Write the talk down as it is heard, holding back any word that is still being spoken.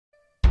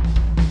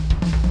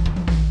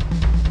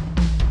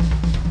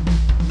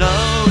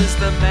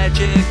a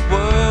magic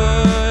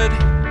word.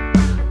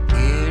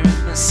 Here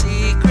in the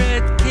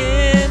secret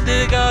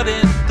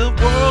kindergarten, the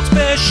world's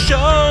best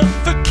show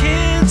for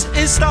kids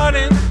is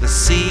starting. The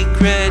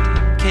Secret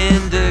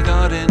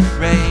Kindergarten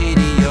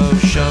Radio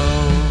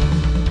Show.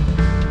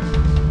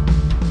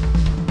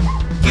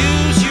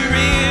 Use your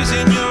ears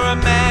and your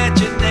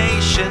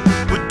imagination.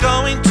 We're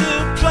going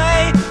to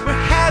play, we're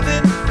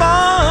having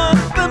fun.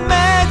 The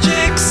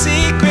Magic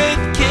Secret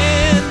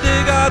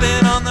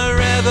Kindergarten on the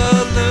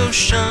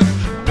Revolution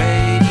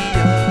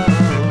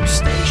Radio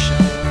Station.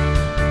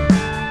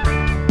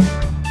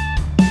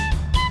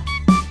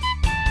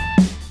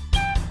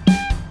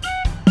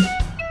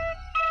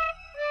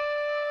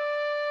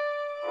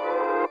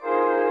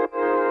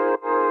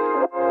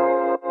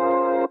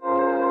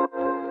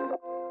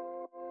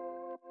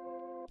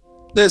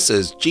 This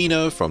is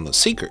Gino from the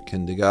Secret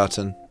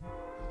Kindergarten.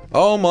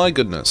 Oh my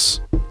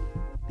goodness.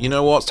 You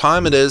know what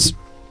time it is?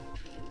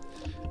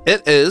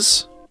 It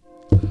is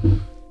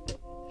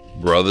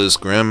Brothers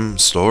Grimm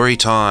story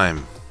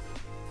time.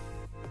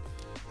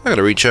 I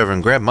gotta reach over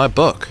and grab my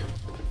book.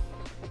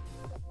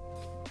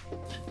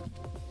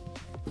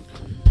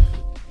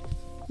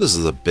 This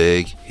is a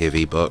big,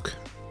 heavy book.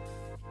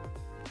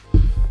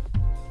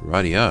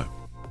 Rightio.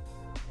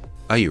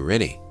 Are you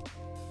ready?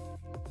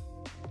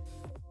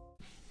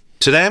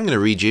 Today I'm going to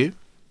read you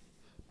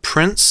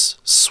Prince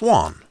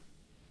Swan.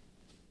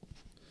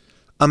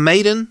 A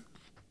maiden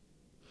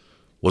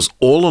was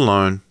all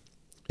alone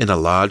in a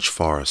large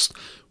forest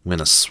when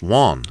a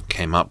swan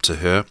came up to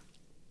her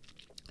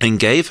and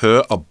gave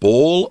her a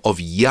ball of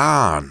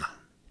yarn.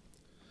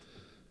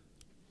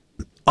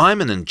 "I'm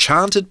an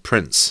enchanted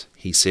prince,"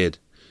 he said.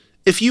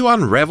 "If you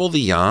unravel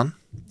the yarn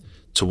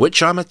to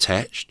which I'm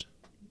attached,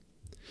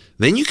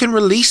 then you can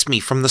release me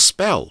from the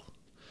spell.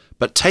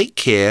 But take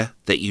care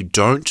that you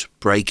don't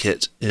break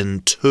it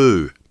in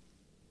two."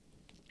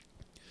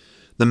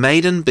 The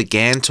maiden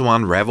began to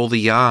unravel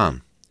the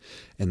yarn,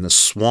 and the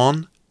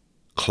swan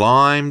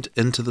climbed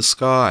into the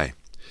sky.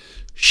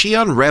 She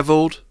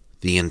unraveled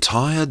the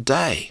entire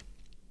day,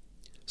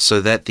 so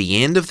that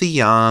the end of the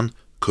yarn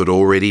could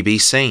already be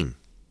seen.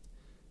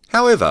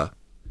 However,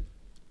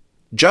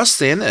 just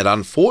then it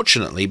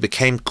unfortunately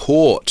became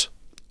caught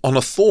on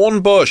a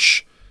thorn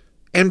bush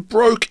and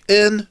broke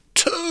in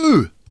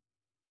two.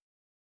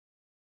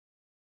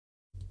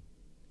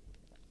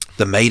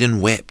 The maiden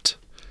wept,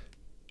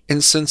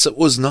 and since it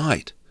was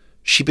night,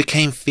 she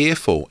became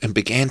fearful and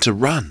began to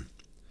run.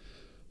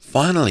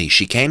 Finally,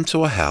 she came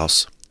to a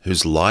house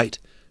whose light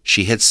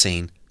she had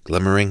seen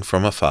glimmering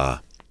from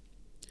afar.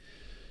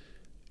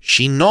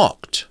 She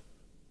knocked,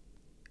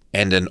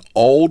 and an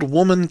old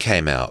woman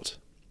came out.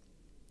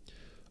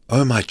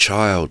 "Oh, my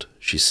child,"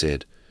 she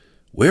said,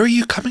 "where are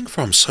you coming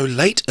from so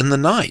late in the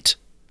night?"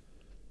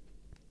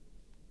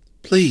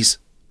 "Please,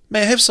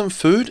 may I have some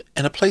food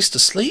and a place to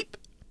sleep?"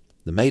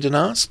 the maiden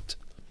asked.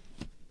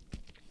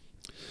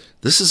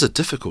 "This is a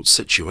difficult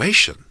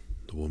situation,"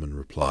 the woman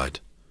replied.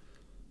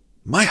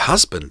 "My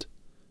husband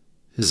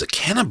is a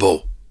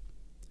cannibal.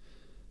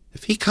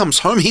 If he comes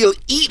home, he'll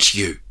eat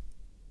you.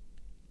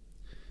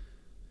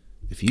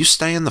 If you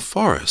stay in the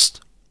forest,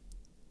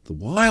 the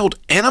wild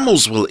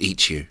animals will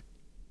eat you.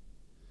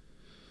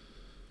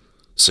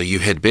 So you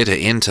had better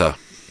enter.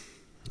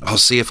 I'll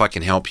see if I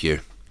can help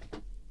you."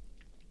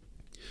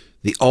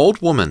 The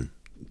old woman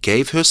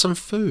gave her some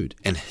food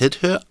and hid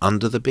her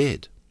under the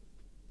bed.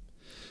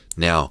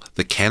 Now,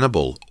 the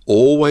cannibal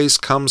always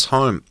comes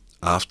home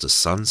after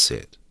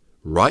sunset,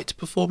 right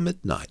before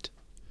midnight,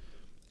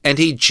 and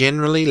he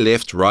generally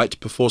left right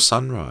before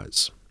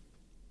sunrise.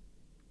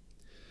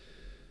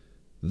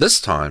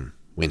 This time,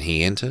 when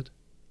he entered,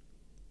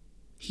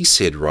 he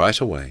said right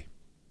away,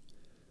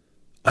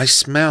 I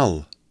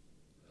smell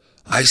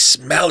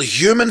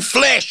human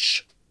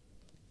flesh!"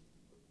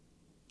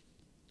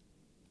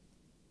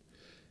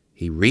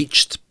 He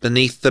reached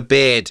beneath the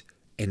bed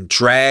and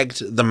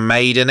dragged the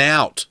maiden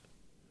out.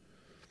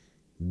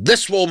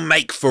 "This will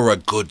make for a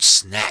good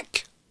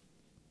snack."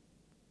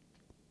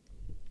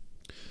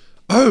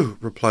 "Oh,"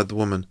 replied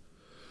the woman,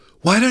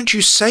 "why don't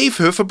you save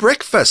her for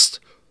breakfast?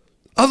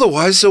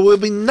 Otherwise there will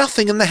be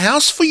nothing in the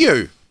house for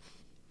you."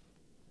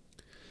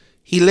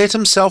 He let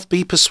himself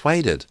be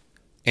persuaded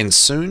and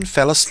soon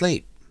fell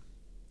asleep.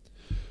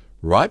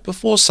 Right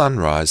before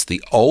sunrise,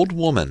 the old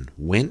woman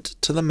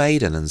went to the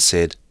maiden and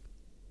said,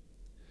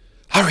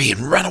 "Hurry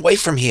and run away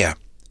from here.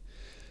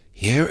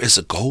 Here is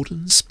a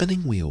golden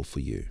spinning wheel for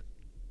you.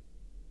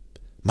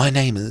 My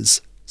name is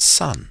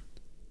Sun."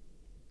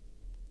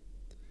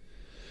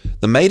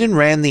 The maiden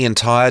ran the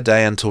entire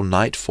day until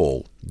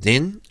nightfall.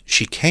 Then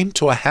she came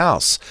to a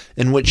house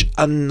in which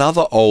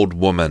another old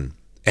woman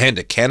and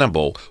a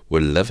cannibal were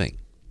living.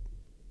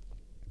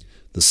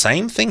 The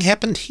same thing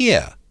happened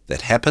here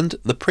that happened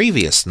the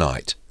previous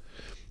night.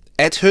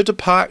 At her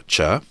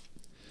departure,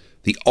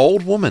 the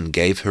old woman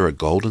gave her a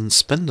golden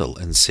spindle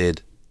and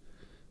said,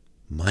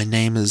 "My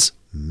name is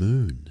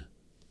Moon."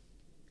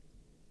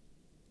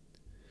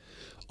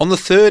 On the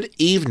third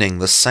evening,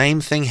 the same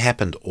thing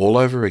happened all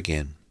over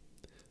again.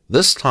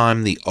 This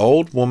time the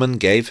old woman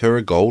gave her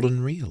a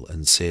golden reel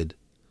and said,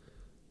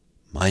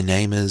 "My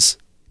name is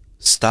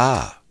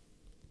Star."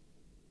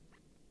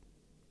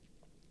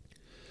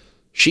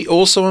 She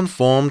also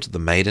informed the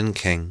maiden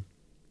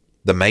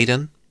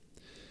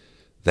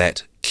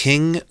that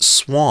King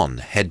Swan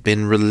had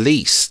been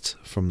released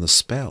from the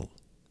spell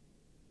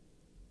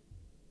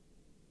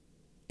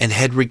and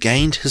had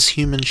regained his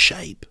human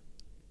shape,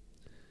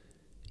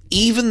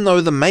 even though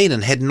the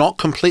maiden had not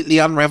completely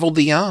unravelled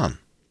the yarn.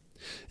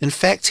 In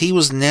fact, he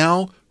was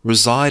now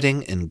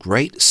residing in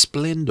great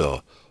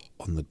splendour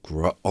on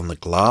the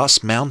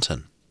glass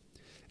mountain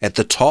at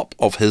the top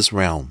of his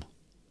realm,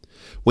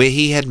 where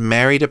he had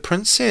married a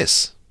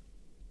princess.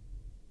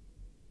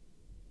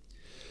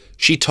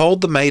 She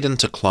told the maiden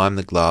to climb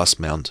the glass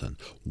mountain.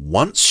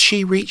 Once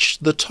she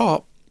reached the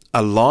top,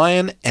 a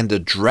lion and a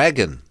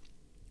dragon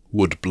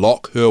would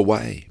block her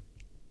way.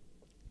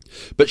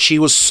 But she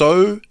was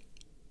to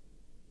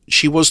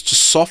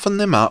soften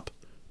them up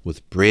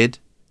with bread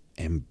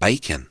and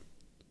bacon,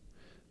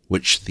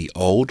 which the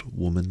old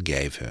woman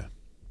gave her.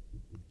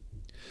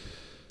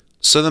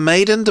 So the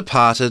maiden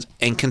departed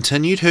and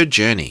continued her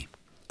journey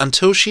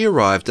until she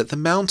arrived at the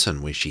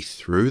mountain, where she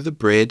threw the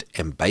bread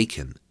and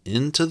bacon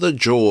into the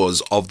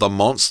jaws of the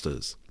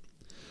monsters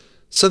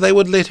so they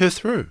would let her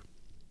through.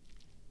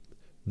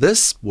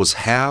 This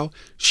was how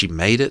she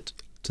made it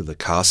to the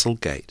castle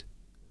gate,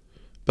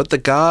 but the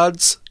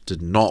guards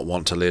did not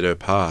want to let her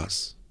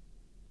pass.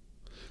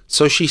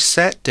 So she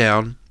sat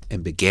down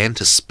and began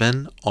to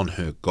spin on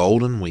her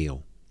golden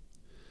wheel.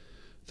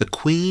 The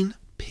queen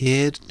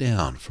peered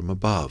down from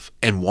above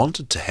and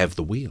wanted to have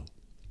the wheel.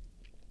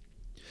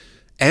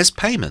 As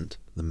payment,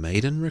 the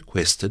maiden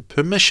requested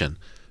permission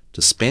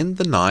to spend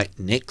the night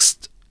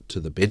next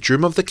to the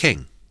bedroom of the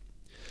king.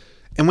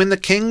 And when the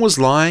king was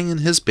lying in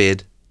his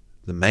bed,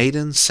 the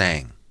maiden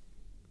sang,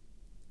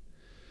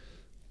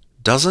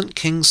 "Doesn't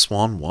King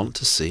Swan want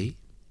to see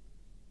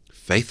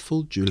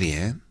faithful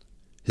Julianne,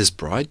 his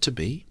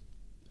bride-to-be?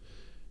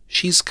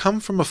 She's come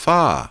from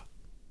afar,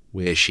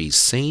 where she's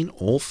seen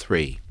all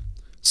three,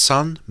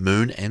 sun,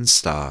 moon, and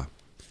star,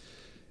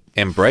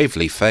 and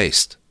bravely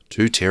faced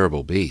 2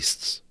 terrible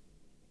beasts.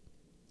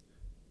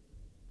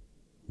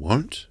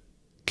 Won't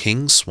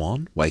King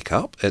Swan wake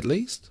up, at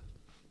least?"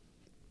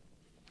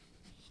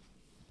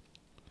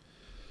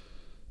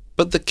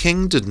 But the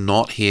king did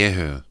not hear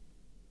her,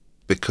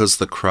 because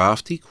the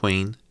crafty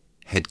queen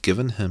had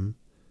given him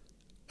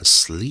a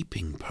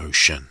sleeping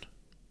potion.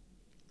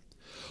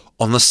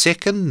 On the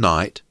second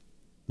night,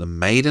 the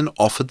maiden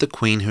offered the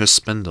queen her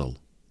spindle,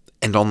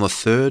 and on the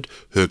third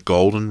her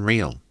golden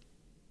reel.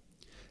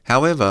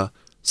 However,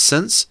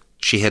 since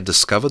she had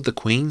discovered the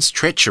queen's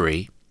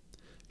treachery,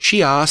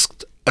 she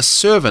asked a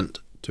servant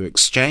to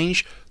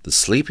exchange the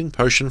sleeping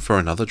potion for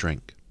another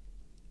drink.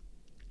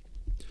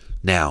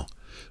 Now,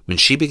 when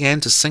she began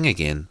to sing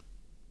again,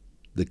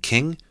 the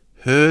king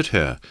heard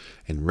her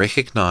and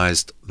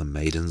recognized the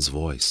maiden's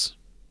voice.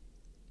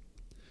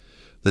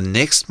 The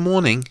next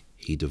morning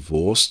he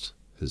divorced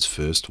his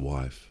first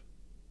wife,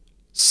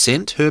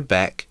 sent her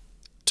back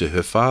to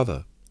her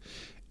father,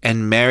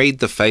 and married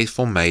the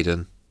faithful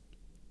maiden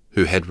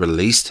who had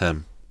released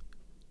him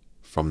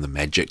from the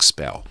magic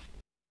spell.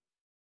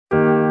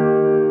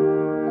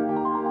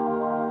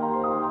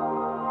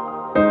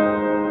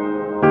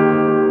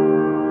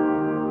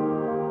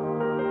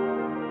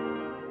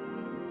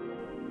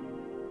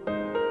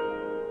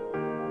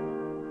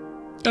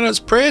 And it's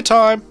prayer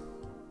time,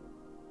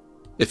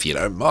 if you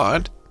don't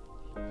mind.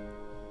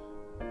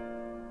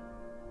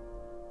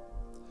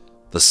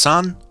 The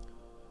sun,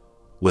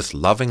 with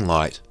loving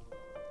light,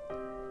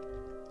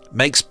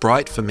 makes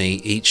bright for me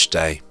each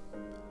day.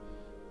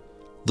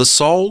 The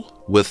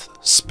soul, with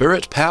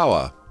spirit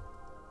power,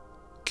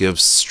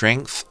 gives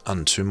strength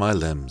unto my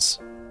limbs.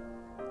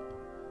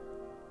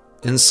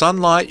 In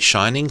sunlight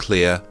shining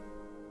clear,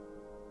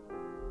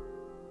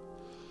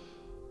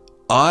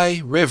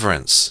 I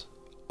reverence,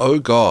 O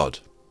God,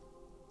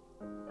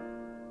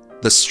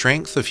 the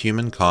strength of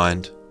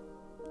humankind,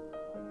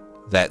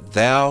 that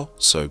Thou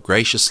so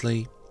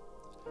graciously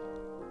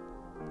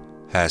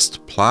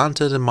hast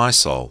planted in my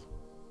soul,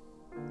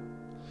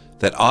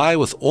 that I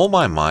with all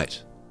my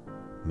might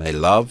may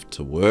love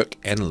to work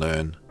and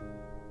learn.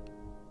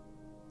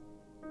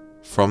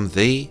 From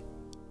Thee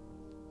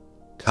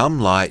come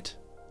light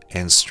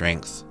and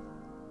strength.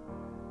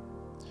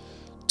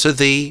 To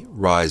Thee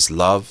rise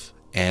love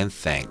and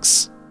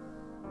thanks.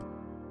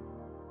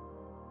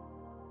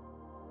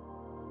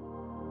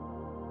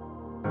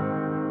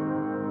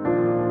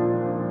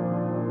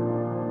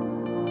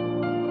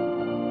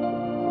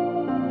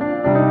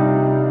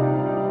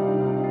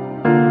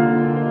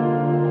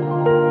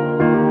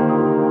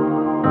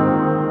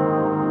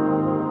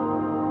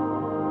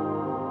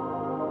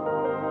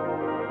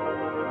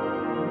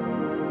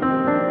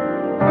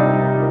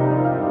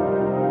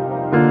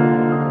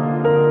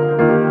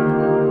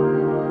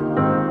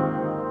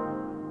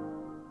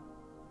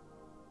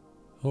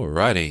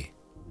 Alrighty.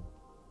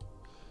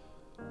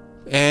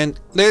 And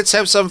let's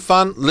have some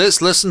fun.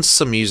 Let's listen to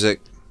some music.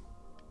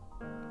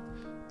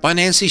 by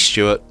Nancy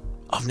Stewart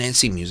of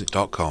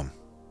nancymusic.com.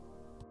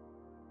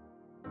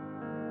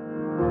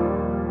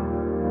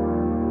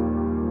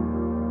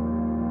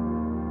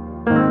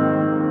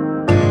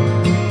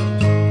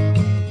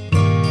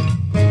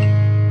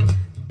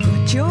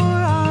 Put your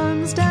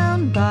arms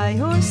down by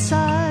your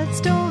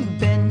sides, don't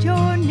bend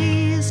your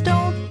knees,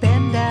 don't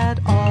bend at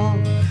all.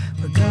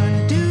 We're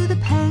gonna do the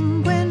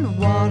penguin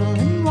waddle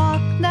and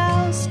walk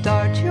now.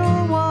 Start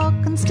your walk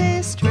and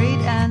stay straight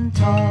and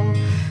tall.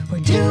 We're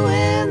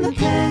doing the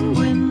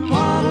penguin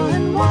waddle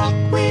and walk.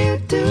 We're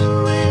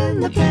doing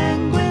the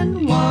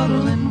penguin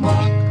waddle and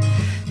walk.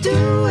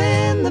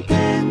 Doing the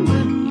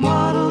penguin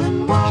waddle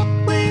and walk.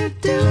 We're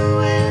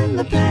doing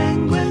the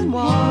penguin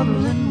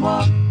waddle and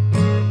walk.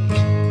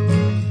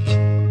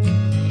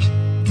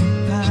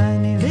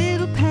 Funny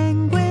little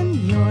penguin,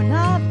 you're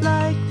not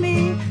like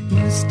me.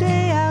 You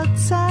stay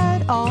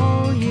outside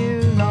all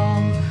year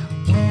long.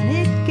 When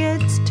it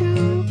gets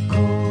too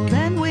cold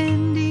and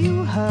windy,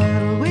 you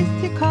huddle with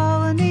your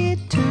colony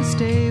to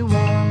stay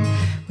warm.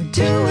 We're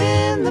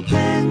doing the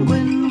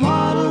penguin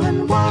waddle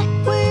and walk.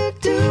 We're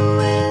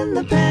doing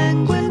the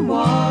penguin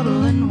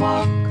waddle and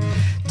walk.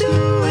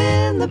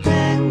 Doing the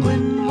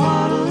penguin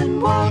waddle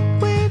and walk.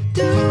 We're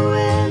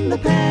doing the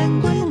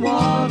penguin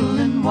waddle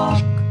and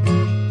walk.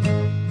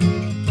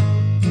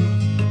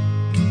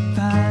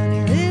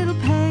 Funny little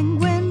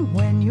penguin,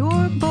 when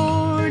you're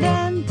bored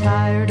and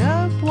tired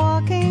of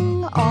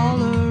walking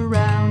all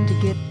around, to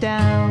get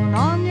down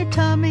on your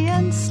tummy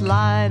and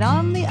slide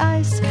on the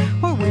ice,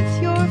 or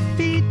with your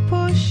feet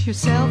push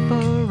yourself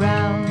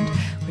around.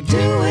 We're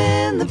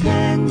doing the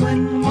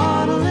penguin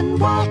waddle and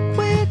walk.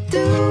 We're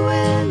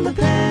doing the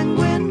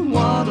penguin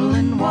waddle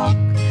and walk.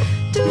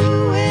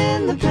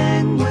 Doing the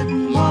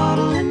penguin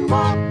waddle and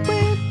walk.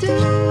 We're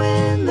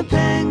doing the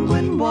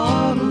penguin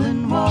waddle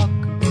and walk.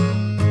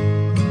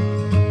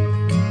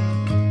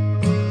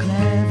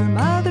 Clever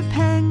mother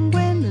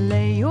penguin,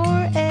 lay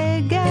your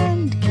egg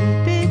and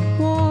keep it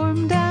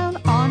warm down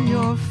on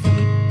your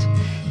feet.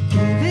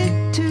 Give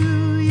it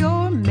to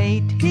your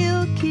mate,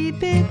 he'll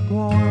keep it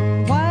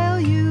warm while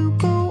you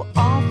go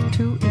off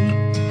to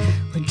eat.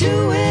 We're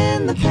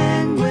doing the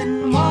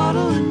penguin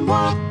waddle and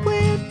walk.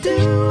 We're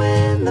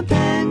doing the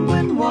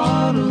penguin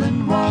waddle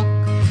and walk.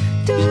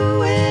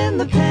 Doing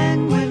the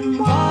penguin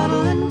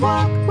waddle and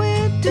walk.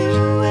 We're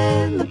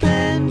doing the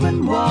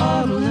penguin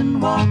waddle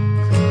and walk.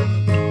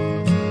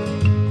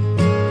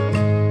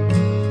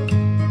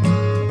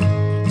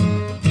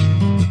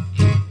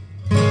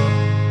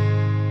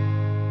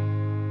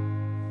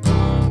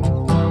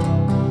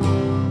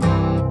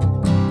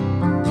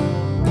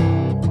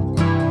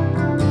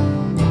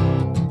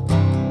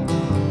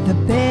 The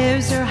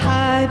bears are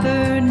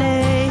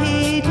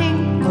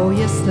hibernating. Oh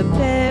yes, the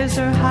bears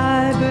are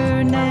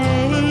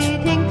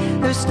hibernating.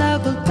 They're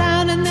snuggled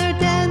down in their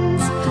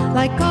dens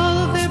like all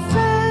of their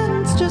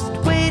friends, just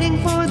waiting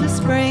for the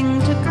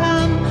spring to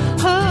come.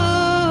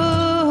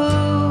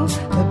 Oh,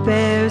 the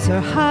bears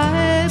are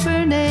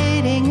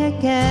hibernating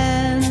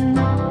again.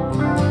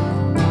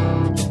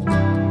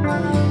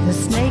 The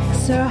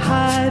snakes are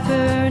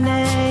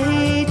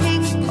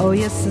hibernating. Oh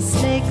yes, the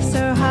snakes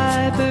are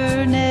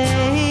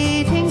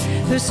hibernating.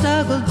 They're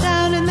snuggled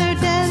down in their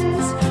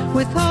dens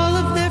with all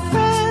of their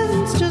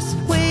friends, just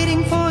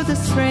waiting for the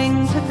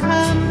spring to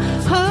come.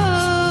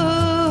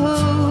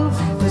 Oh,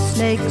 the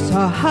snakes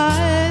are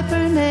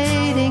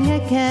hibernating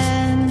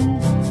again.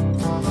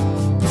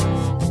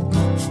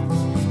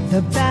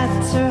 The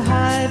bats are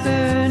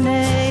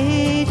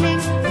hibernating.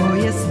 Oh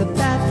yes, the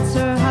bats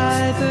are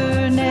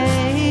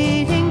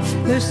hibernating.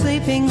 They're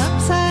sleeping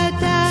upside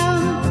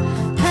down,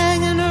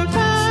 hanging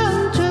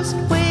around, just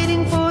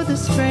waiting for the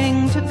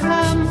spring to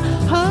come.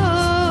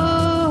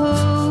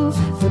 Oh,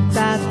 the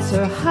bats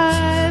are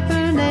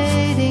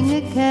hibernating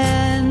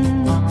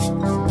again.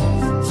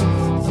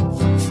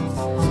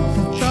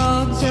 The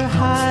frogs are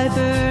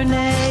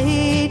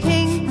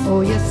hibernating.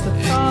 Oh yes, the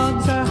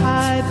frogs are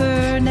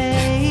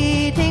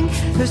hibernating.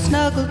 They're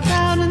snuggled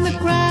down in the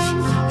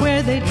ground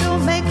where they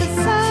don't make a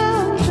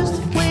sound,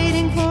 just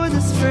waiting for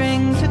the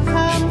spring to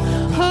come.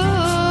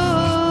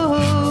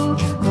 Oh,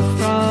 the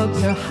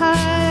frogs are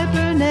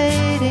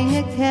hibernating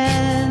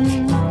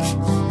again.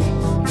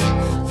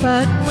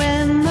 But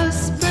when the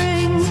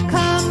spring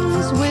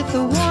comes with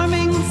the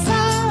warming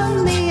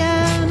sun, the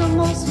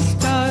animals will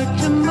start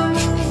to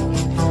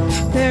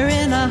move. They're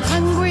in a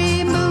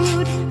hungry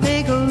mood,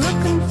 they go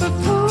looking for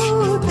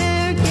food.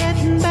 They're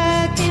getting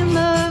back in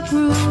the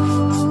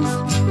groove,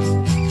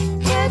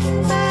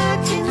 getting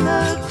back in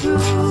the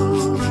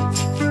groove,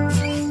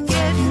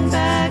 getting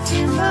back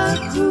in the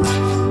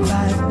groove.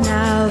 But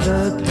now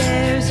the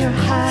bears are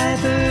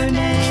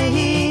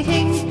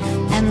hibernating,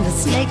 and the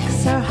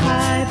snakes are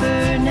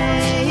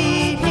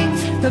hibernating.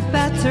 The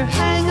bats are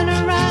hanging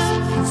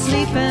around,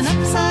 sleeping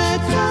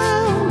upside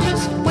down,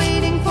 just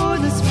waiting for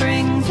the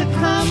spring to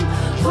come.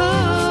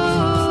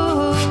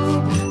 Oh,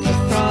 the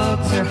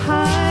frogs are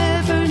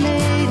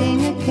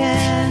hibernating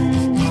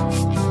again.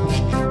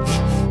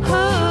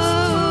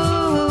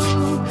 Oh,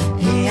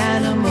 the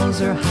animals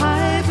are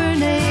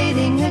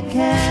hibernating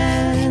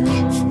again.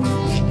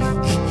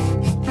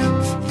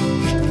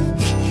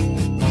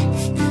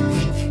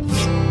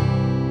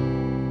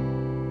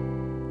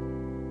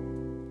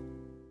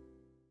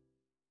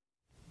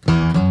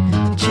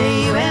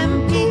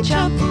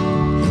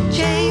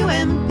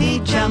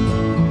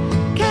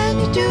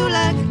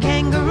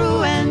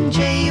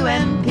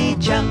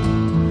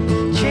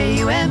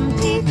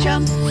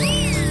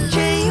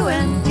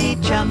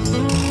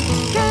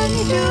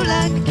 do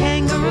like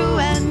kangaroo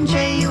and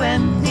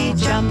J-U-M-P,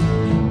 jump.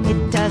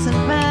 It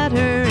doesn't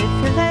matter if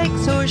your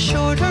legs are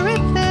short or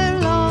if they're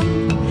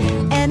long.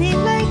 Any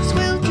legs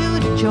will do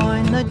to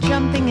join the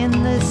jumping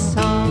in this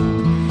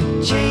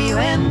song.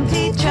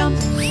 J-U-M-P, jump.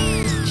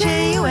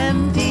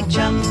 J-U-M-P,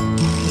 jump.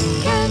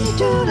 Can you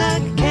do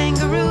like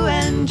kangaroo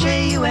and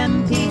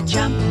J-U-M-P,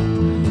 jump?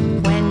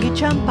 When you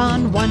jump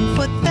on one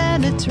foot,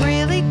 then it's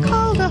really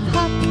called a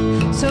hop.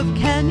 So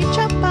can you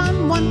jump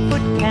on one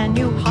foot? Can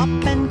you hop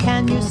and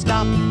can you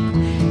stop?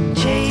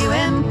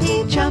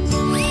 J-U-M-P, jump.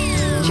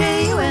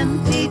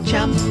 J-U-M-P,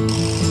 jump.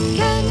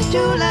 Can you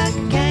do like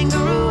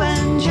kangaroo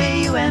and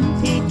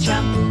J-U-M-P,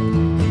 jump?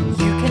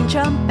 You can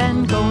jump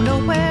and go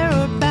nowhere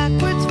or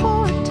backwards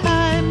for a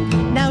time.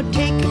 Now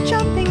take your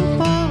jumping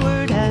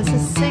forward as I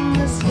sing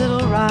this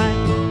little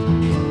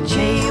rhyme.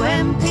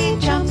 J-U-M-P,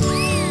 jump.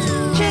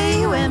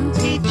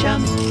 J-U-M-P,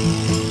 jump.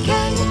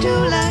 Can you do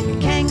like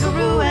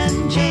kangaroo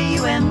and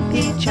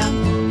J-U-M-P, jump?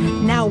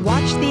 Now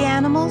watch the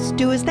animals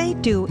do as they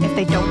do. If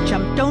they don't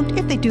jump, don't.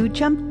 If they do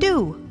jump,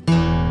 do.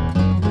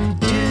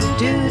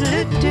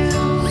 Do-do-do-do-do.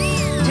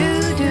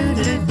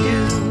 Do-do-do-do-do.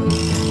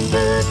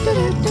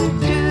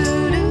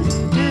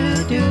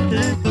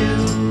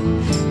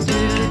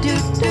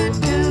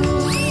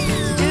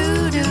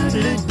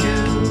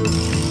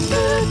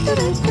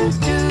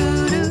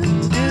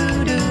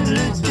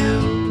 Do-do-do-do-do.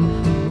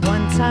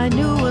 Once I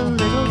knew a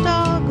little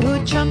dog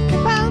who jumped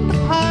around the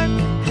park,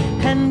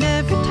 and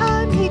every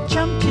time he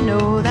jumped, you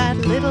know that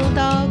little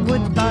dog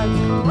would bark.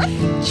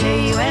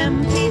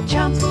 J-U-M-P,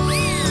 jump.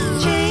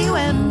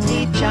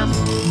 J-U-M-P, jump.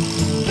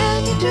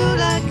 Can you do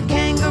like a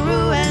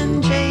kangaroo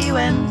and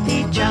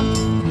J-U-M-P, jump?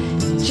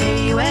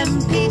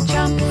 J-U-M-P,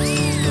 jump.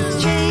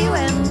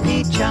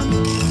 J-U-M-P, jump.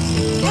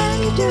 Can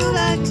you do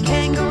like a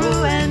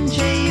kangaroo and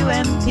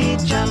J-U-M-P,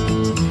 jump?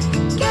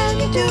 Can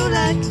you do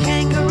like a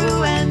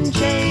kangaroo and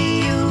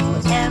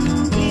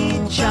J-U-M-P,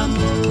 jump?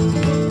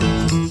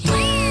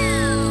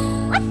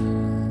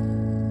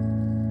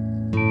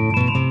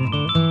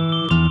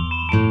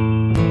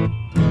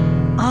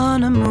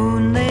 On a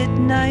moonlit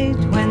night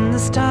when the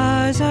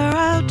stars are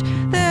out,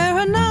 there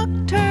are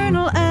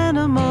nocturnal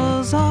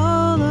animals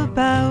all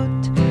about.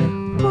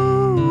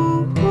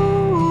 Ooh,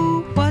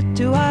 ooh, what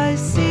do I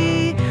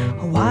see?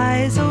 A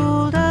wise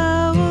old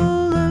owl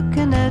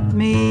looking at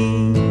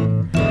me.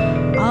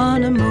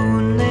 On a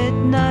moonlit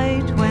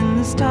night when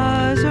the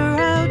stars are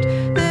out,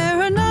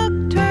 there are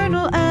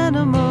nocturnal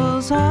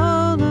animals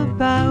all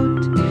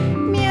about.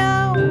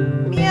 Meow,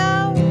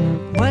 meow,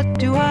 what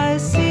do I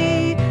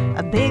see?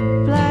 A big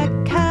black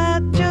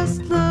cat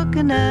just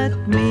looking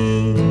at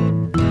me.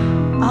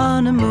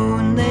 On a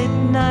moonlit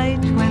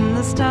night when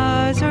the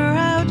stars are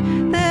out,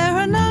 there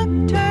are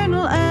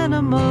nocturnal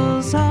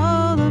animals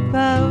all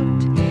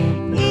about.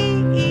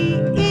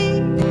 E-e-e,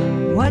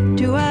 what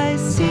do I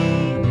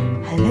see?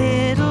 A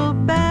little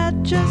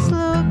bat just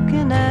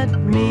looking at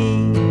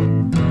me.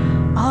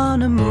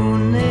 On a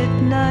moonlit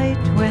night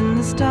when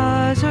the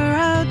stars are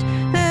out,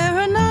 there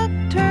are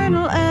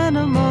nocturnal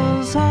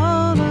animals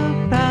all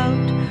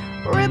about.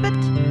 Ribbit,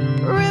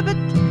 ribbit,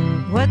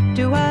 what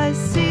do I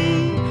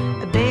see?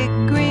 A big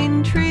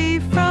green tree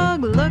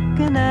frog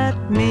looking at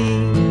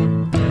me.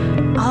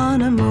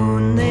 On a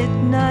moonlit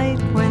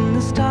night when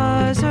the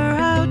stars are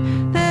out,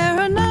 there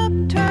are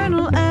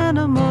nocturnal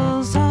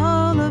animals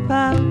all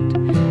about.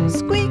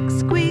 Squeak,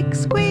 squeak,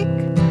 squeak,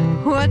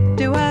 what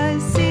do I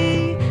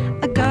see?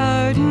 A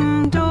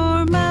garden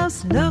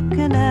dormouse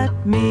looking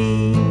at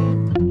me.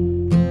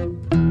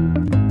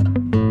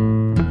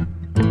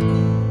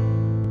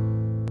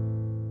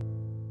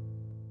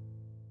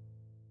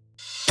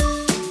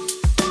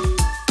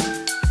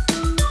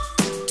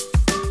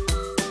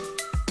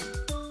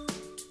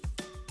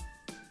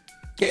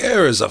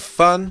 Here is a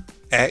fun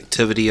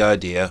activity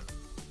idea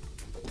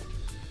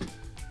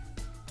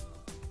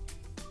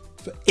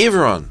for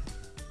everyone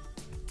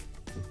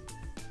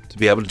to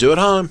be able to do at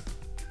home.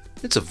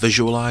 It's a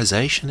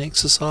visualization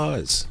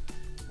exercise.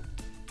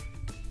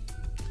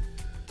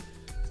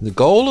 The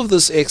goal of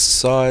this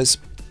exercise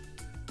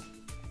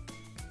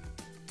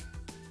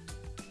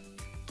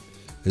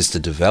is to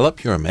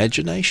develop your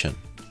imagination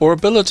or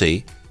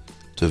ability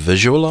to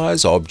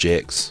visualize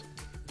objects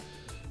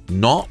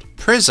not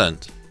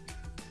present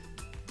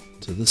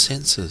to the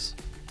senses.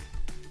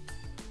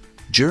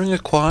 During a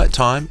quiet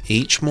time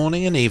each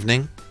morning and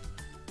evening,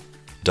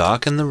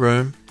 darken the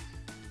room,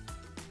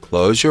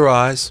 close your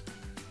eyes,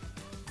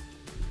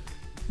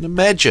 and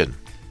imagine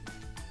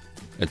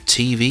a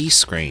TV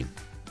screen.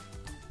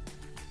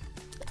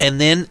 And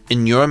then,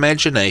 in your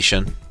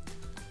imagination,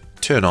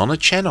 turn on a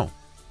channel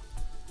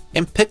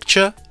and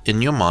picture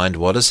in your mind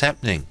what is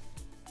happening.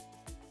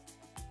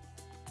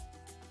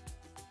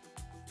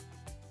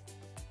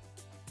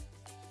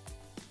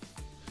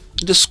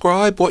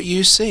 Describe what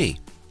you see.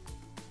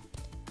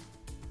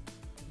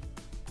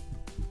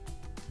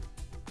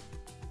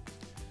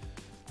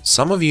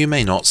 Some of you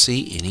may not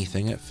see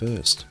anything at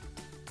first,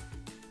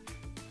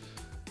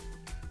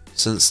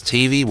 since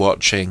TV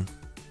watching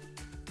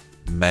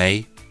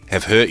may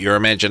have hurt your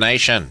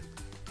imagination.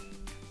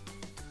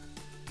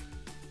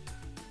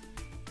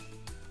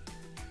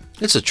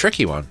 It's a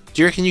tricky one.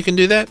 Do you reckon you can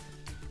do that?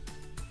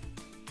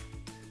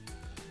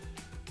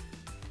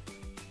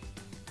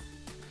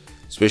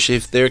 Especially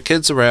if there are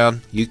kids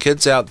around, you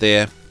kids out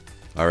there,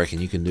 I reckon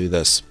you can do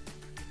this.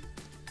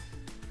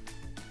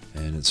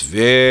 And it's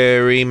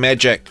very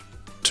magic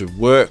to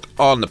work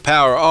on the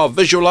power of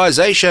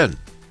visualization.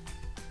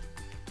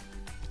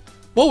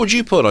 What would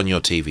you put on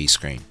your TV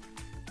screen?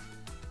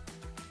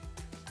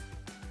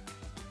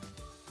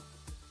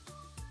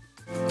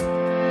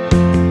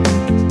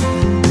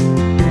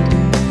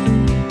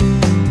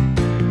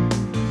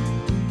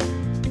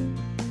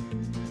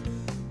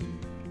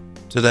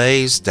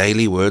 Today's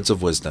Daily Words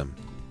of Wisdom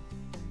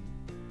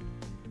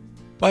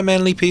by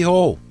Manly P.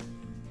 Hall.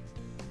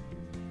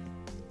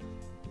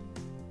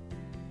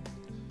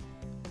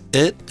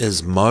 It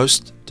is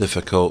most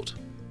difficult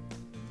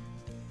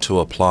to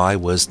apply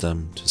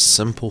wisdom to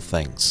simple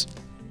things.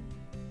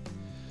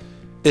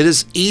 It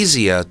is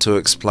easier to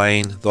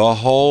explain the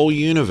whole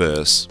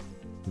universe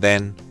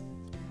than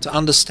to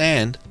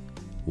understand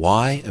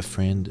why a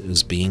friend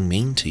is being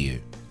mean to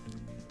you.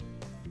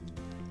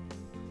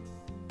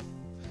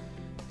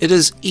 It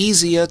is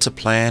easier to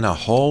plan a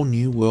whole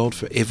new world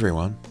for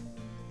everyone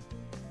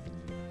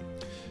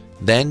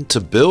than to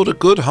build a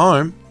good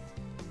home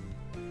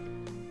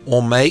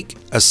or make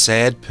a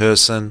sad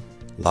person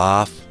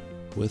laugh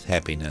with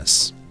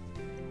happiness.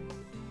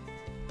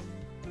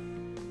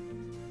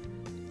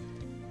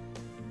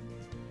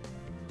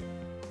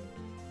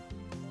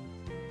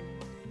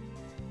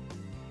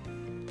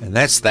 And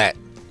that's that.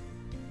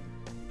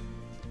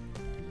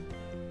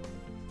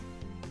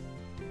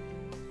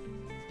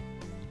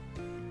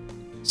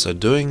 So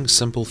doing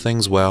simple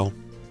things well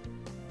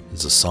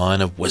is a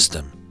sign of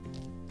wisdom.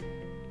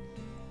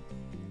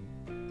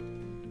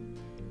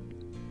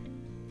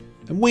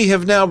 And we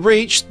have now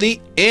reached the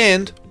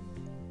end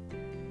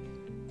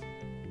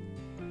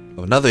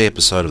of another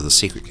episode of The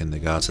Secret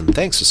Kindergarten.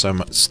 Thank you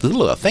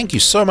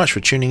so much for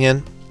tuning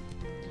in.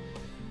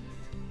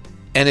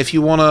 And if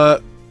you want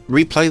to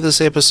replay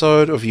this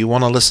episode, or if you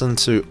want to listen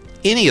to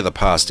any of the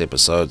past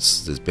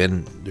episodes,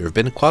 there have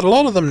been quite a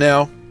lot of them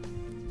now.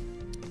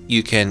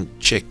 You can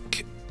check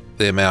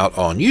them out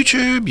on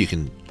YouTube. You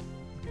can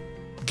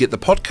get the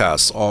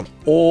podcasts on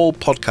all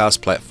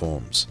podcast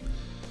platforms.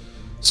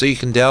 So you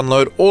can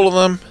download all of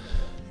them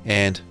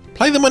and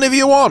play them whenever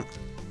you want.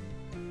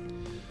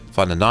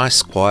 Find a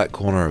nice quiet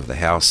corner of the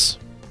house.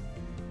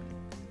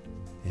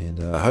 And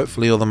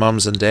hopefully all the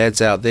mums and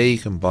dads out there, you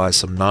can buy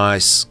some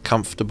nice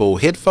comfortable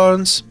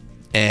headphones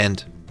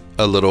and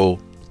a little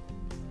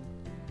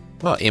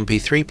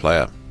MP3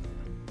 player.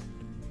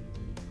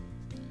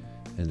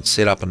 And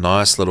set up a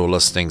nice little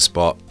listening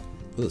spot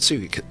for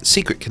the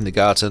Secret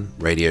Kindergarten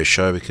radio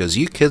show, because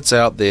you kids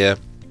out there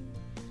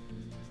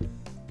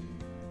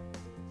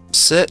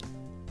sit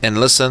and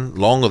listen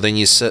longer than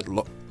you sit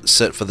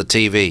for the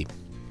TV.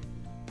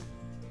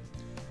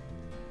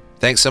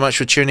 Thanks so much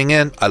for tuning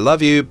in. I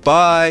love you.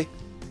 Bye.